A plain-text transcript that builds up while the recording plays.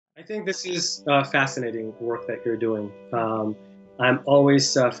I think this is fascinating work that you're doing. I'm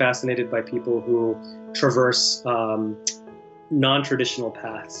always fascinated by people who traverse non-traditional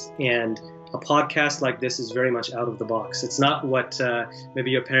paths, and a podcast like this is very much out of the box. It's not what maybe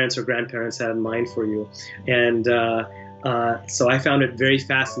your parents or grandparents had in mind for you, and so I found it very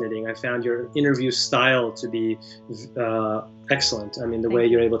fascinating. I found your interview style to be excellent. I mean, the way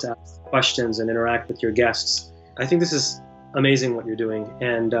you're able to ask questions and interact with your guests. I think this is amazing what you're doing,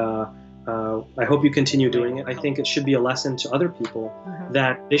 and I hope you continue doing it. I think it should be a lesson to other people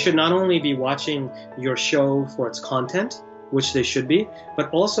that they should not only be watching your show for its content, which they should be, but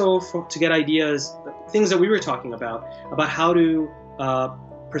also to get ideas, things that we were talking about how to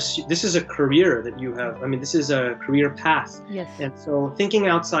pursue. This is a career that you have. I mean, this is a career path. Yes. And so thinking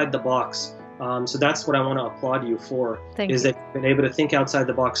outside the box. So that's what I want to applaud you for. Thank is you. that you've been able to think outside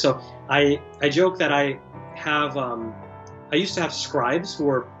the box. So I joke that I have. I used to have scribes who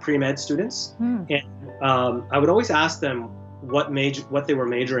were pre-med students, and I would always ask them what they were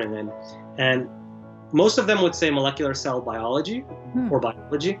majoring in, and most of them would say molecular cell biology or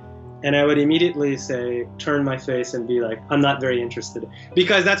biology, and I would immediately turn my face and be like, I'm not very interested,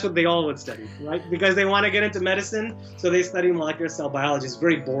 because that's what they all would study, right? Because they want to get into medicine, so they study molecular cell biology. It's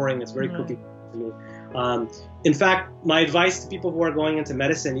very boring. It's very cookie to me. In fact, my advice to people who are going into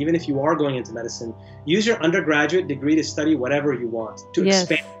medicine, even if you are going into medicine, use your undergraduate degree to study whatever you want, to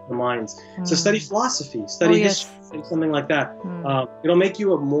expand your minds. So study philosophy, study history, study something like that. It'll make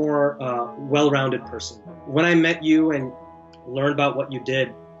you a more well-rounded person. When I met you and learned about what you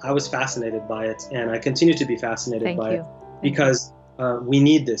did, I was fascinated by it, and I continue to be fascinated by it, because we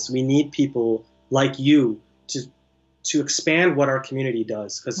need this. We need people like you to expand what our community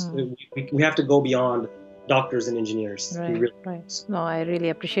does, because we have to go beyond doctors and engineers. Right, right. No, I really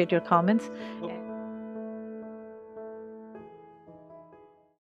appreciate your comments.